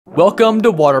Welcome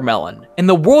to Watermelon. In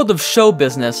the world of show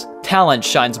business, talent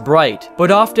shines bright,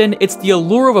 but often it's the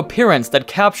allure of appearance that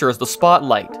captures the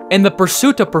spotlight. In the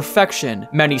pursuit of perfection,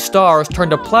 many stars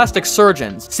turn to plastic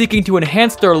surgeons seeking to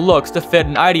enhance their looks to fit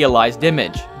an idealized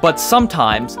image. But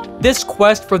sometimes, this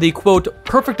quest for the quote,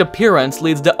 perfect appearance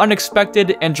leads to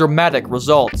unexpected and dramatic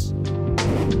results.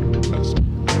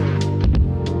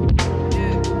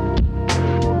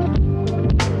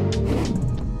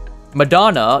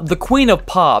 Madonna, the queen of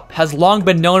pop, has long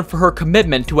been known for her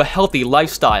commitment to a healthy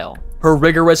lifestyle. Her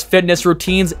rigorous fitness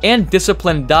routines and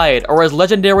disciplined diet are as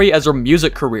legendary as her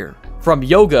music career. From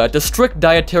yoga to strict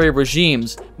dietary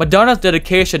regimes, Madonna's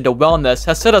dedication to wellness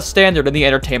has set a standard in the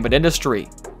entertainment industry.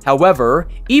 However,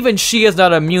 even she is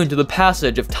not immune to the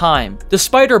passage of time.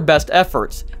 Despite her best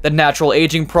efforts, the natural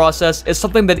aging process is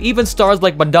something that even stars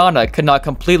like Madonna cannot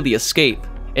completely escape.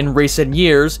 In recent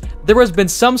years, there has been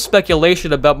some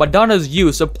speculation about Madonna's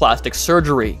use of plastic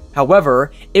surgery.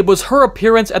 However, it was her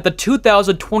appearance at the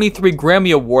 2023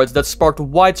 Grammy Awards that sparked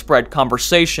widespread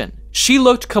conversation. She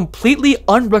looked completely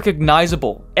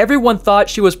unrecognizable. Everyone thought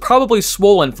she was probably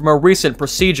swollen from a recent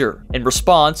procedure. In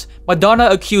response, Madonna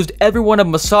accused everyone of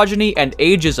misogyny and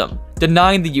ageism,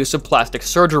 denying the use of plastic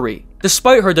surgery.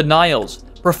 Despite her denials,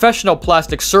 professional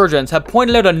plastic surgeons have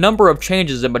pointed out a number of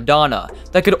changes in Madonna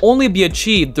that could only be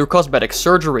achieved through cosmetic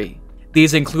surgery.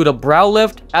 These include a brow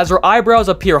lift, as her eyebrows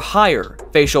appear higher,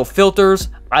 facial filters,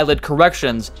 eyelid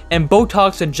corrections, and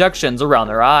Botox injections around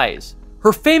her eyes.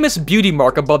 Her famous beauty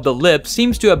mark above the lip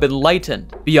seems to have been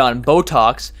lightened. Beyond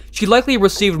Botox, she likely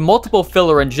received multiple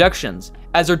filler injections,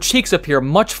 as her cheeks appear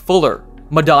much fuller.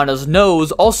 Madonna's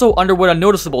nose also underwent a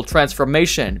noticeable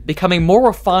transformation, becoming more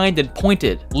refined and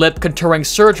pointed. Lip contouring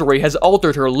surgery has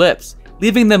altered her lips,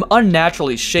 leaving them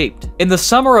unnaturally shaped. In the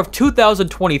summer of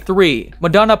 2023,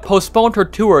 Madonna postponed her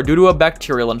tour due to a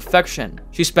bacterial infection.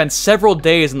 She spent several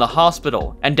days in the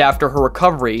hospital, and after her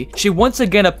recovery, she once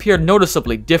again appeared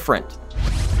noticeably different.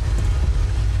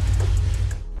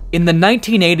 In the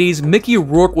 1980s, Mickey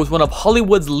Rourke was one of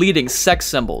Hollywood's leading sex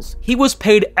symbols. He was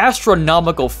paid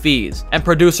astronomical fees, and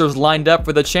producers lined up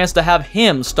for the chance to have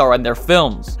him star in their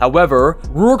films. However,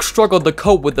 Rourke struggled to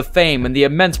cope with the fame and the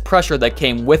immense pressure that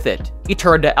came with it. He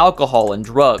turned to alcohol and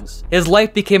drugs. His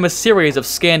life became a series of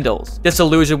scandals.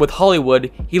 Disillusioned with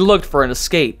Hollywood, he looked for an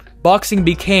escape. Boxing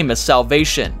became his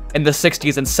salvation. In the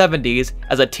 60s and 70s,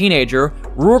 as a teenager,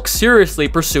 Rourke seriously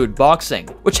pursued boxing,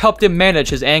 which helped him manage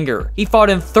his anger. He fought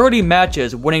in 30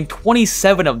 matches, winning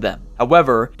 27 of them.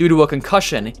 However, due to a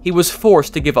concussion, he was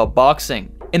forced to give up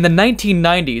boxing. In the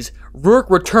 1990s, Rourke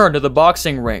returned to the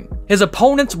boxing ring. His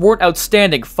opponents weren't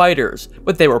outstanding fighters,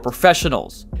 but they were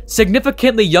professionals,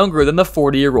 significantly younger than the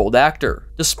 40-year-old actor.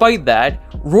 Despite that,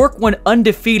 Rourke went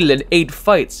undefeated in 8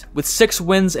 fights, with 6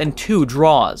 wins and 2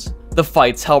 draws. The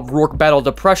fights helped Rourke battle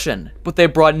depression, but they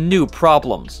brought new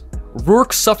problems.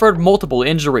 Rourke suffered multiple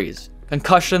injuries,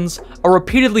 concussions, a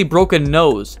repeatedly broken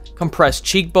nose, compressed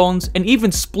cheekbones, and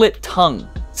even split tongue.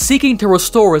 Seeking to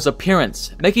restore his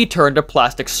appearance, Mickey turned to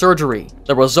plastic surgery.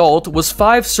 The result was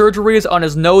 5 surgeries on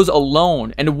his nose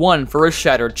alone and 1 for his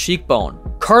shattered cheekbone.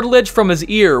 Cartilage from his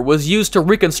ear was used to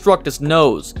reconstruct his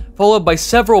nose, followed by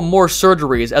several more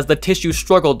surgeries as the tissue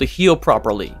struggled to heal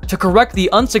properly. To correct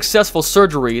the unsuccessful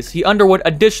surgeries, he underwent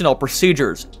additional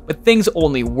procedures, but things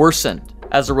only worsened.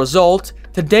 As a result,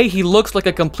 today he looks like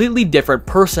a completely different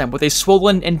person with a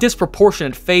swollen and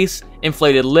disproportionate face,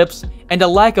 inflated lips, and a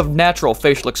lack of natural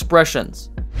facial expressions.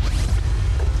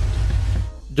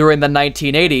 During the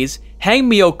 1980s, Hang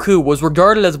Myo-koo was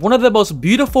regarded as one of the most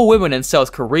beautiful women in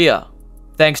South Korea.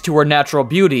 Thanks to her natural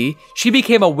beauty, she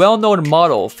became a well-known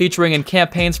model featuring in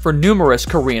campaigns for numerous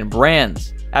Korean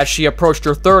brands. As she approached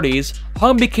her 30s,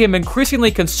 Hang became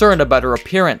increasingly concerned about her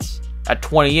appearance. At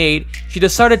 28, she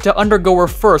decided to undergo her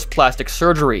first plastic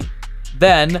surgery.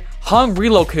 Then, Hang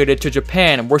relocated to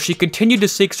Japan, where she continued to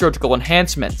seek surgical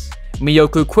enhancements.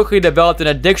 Myo-koo quickly developed an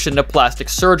addiction to plastic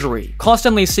surgery,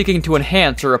 constantly seeking to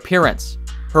enhance her appearance.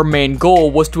 Her main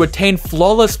goal was to attain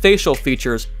flawless facial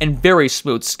features and very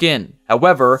smooth skin.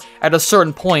 However, at a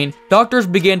certain point, doctors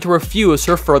began to refuse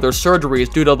her further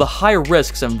surgeries due to the high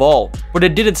risks involved. But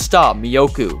it didn't stop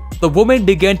Myo-koo. The woman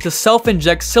began to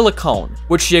self-inject silicone,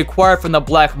 which she acquired from the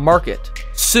black market.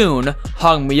 Soon,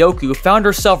 Hang Myo-koo found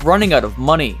herself running out of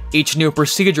money. Each new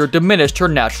procedure diminished her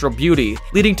natural beauty,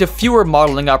 leading to fewer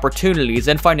modeling opportunities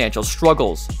and financial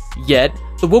struggles. Yet,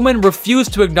 the woman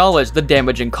refused to acknowledge the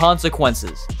damaging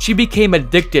consequences. She became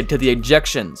addicted to the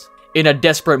injections. In a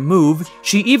desperate move,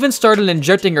 she even started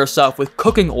injecting herself with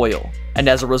cooking oil, and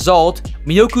as a result,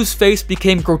 Miyoko's face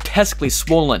became grotesquely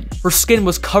swollen. Her skin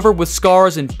was covered with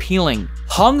scars and peeling.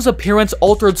 Hong's appearance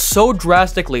altered so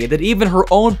drastically that even her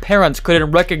own parents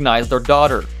couldn't recognize their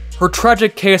daughter. Her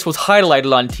tragic case was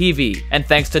highlighted on TV, and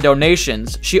thanks to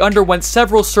donations, she underwent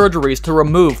several surgeries to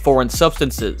remove foreign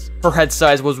substances. Her head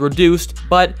size was reduced,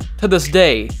 but to this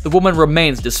day, the woman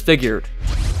remains disfigured.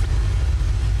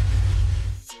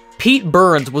 Pete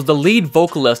Burns was the lead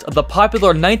vocalist of the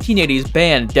popular 1980s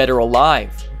band Dead or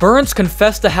Alive. Burns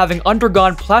confessed to having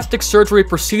undergone plastic surgery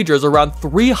procedures around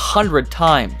 300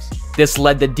 times. This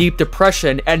led to deep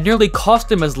depression and nearly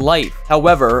cost him his life.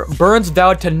 However, Burns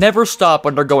vowed to never stop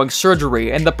undergoing surgery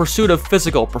in the pursuit of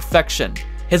physical perfection.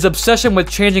 His obsession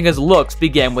with changing his looks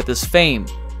began with his fame.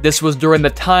 This was during the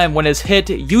time when his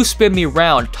hit You Spin Me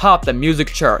Round topped the music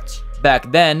charts.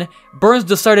 Back then, Burns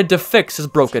decided to fix his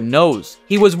broken nose.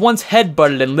 He was once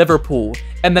headbutted in Liverpool,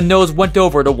 and the nose went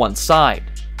over to one side.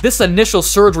 This initial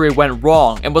surgery went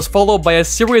wrong and was followed by a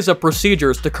series of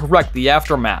procedures to correct the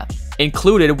aftermath.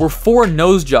 Included were 4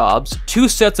 nose jobs, 2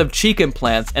 sets of cheek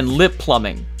implants, and lip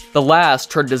plumbing. The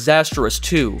last turned disastrous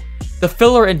too. The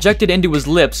filler injected into his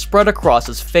lips spread across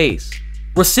his face.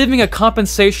 Receiving a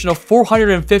compensation of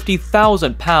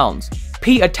 £450,000,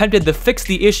 Pete attempted to fix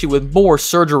the issue with more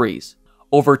surgeries.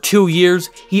 Over 2 years,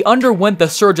 he underwent the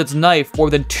surgeon's knife more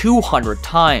than 200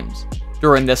 times.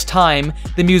 During this time,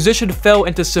 the musician fell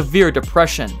into severe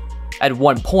depression. At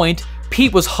one point,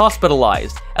 Pete was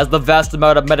hospitalized as the vast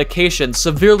amount of medication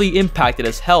severely impacted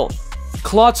his health.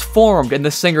 Clots formed in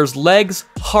the singer's legs,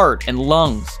 heart, and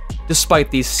lungs. Despite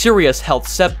these serious health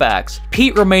setbacks,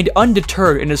 Pete remained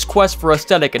undeterred in his quest for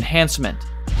aesthetic enhancement.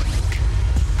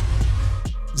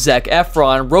 Zac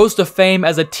Efron rose to fame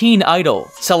as a teen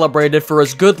idol, celebrated for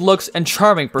his good looks and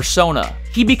charming persona.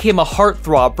 He became a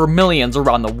heartthrob for millions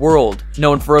around the world,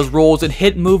 known for his roles in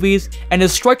hit movies and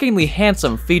his strikingly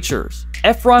handsome features.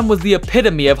 Efron was the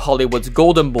epitome of Hollywood's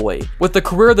golden boy, with a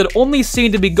career that only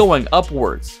seemed to be going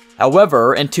upwards.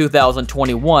 However, in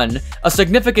 2021, a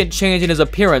significant change in his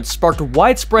appearance sparked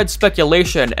widespread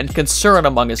speculation and concern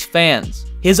among his fans.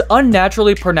 His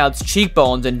unnaturally pronounced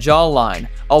cheekbones and jawline,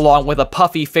 along with a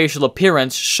puffy facial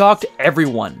appearance, shocked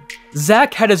everyone.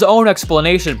 Zac had his own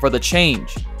explanation for the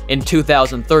change. In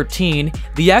 2013,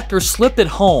 the actor slipped at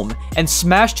home and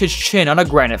smashed his chin on a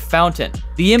granite fountain.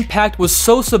 The impact was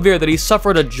so severe that he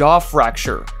suffered a jaw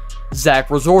fracture. Zac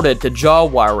resorted to jaw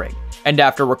wiring, and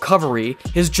after recovery,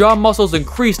 his jaw muscles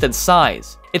increased in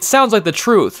size. It sounds like the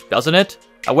truth, doesn't it?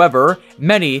 However,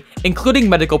 many, including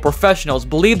medical professionals,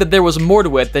 believe that there was more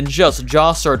to it than just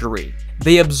jaw surgery.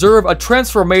 They observe a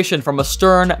transformation from a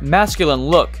stern, masculine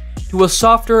look to a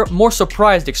softer, more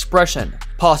surprised expression,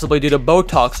 possibly due to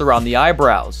Botox around the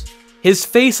eyebrows. His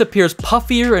face appears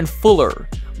puffier and fuller,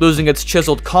 losing its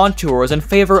chiseled contours in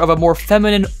favor of a more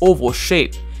feminine oval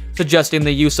shape, suggesting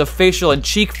the use of facial and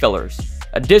cheek fillers.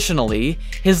 Additionally,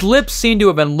 his lips seem to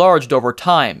have enlarged over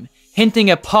time, hinting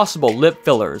at possible lip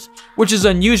fillers, which is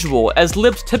unusual as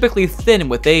lips typically thin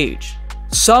with age.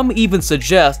 Some even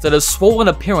suggest that his swollen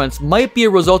appearance might be a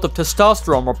result of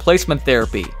testosterone replacement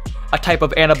therapy, a type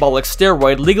of anabolic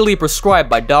steroid legally prescribed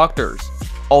by doctors.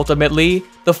 Ultimately,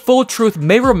 the full truth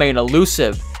may remain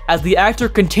elusive, as the actor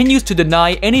continues to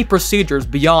deny any procedures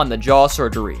beyond the jaw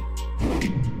surgery.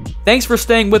 Thanks for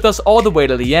staying with us all the way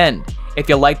to the end. If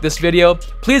you liked this video,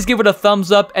 please give it a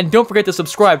thumbs up and don't forget to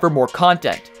subscribe for more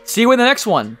content. See you in the next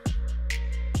one!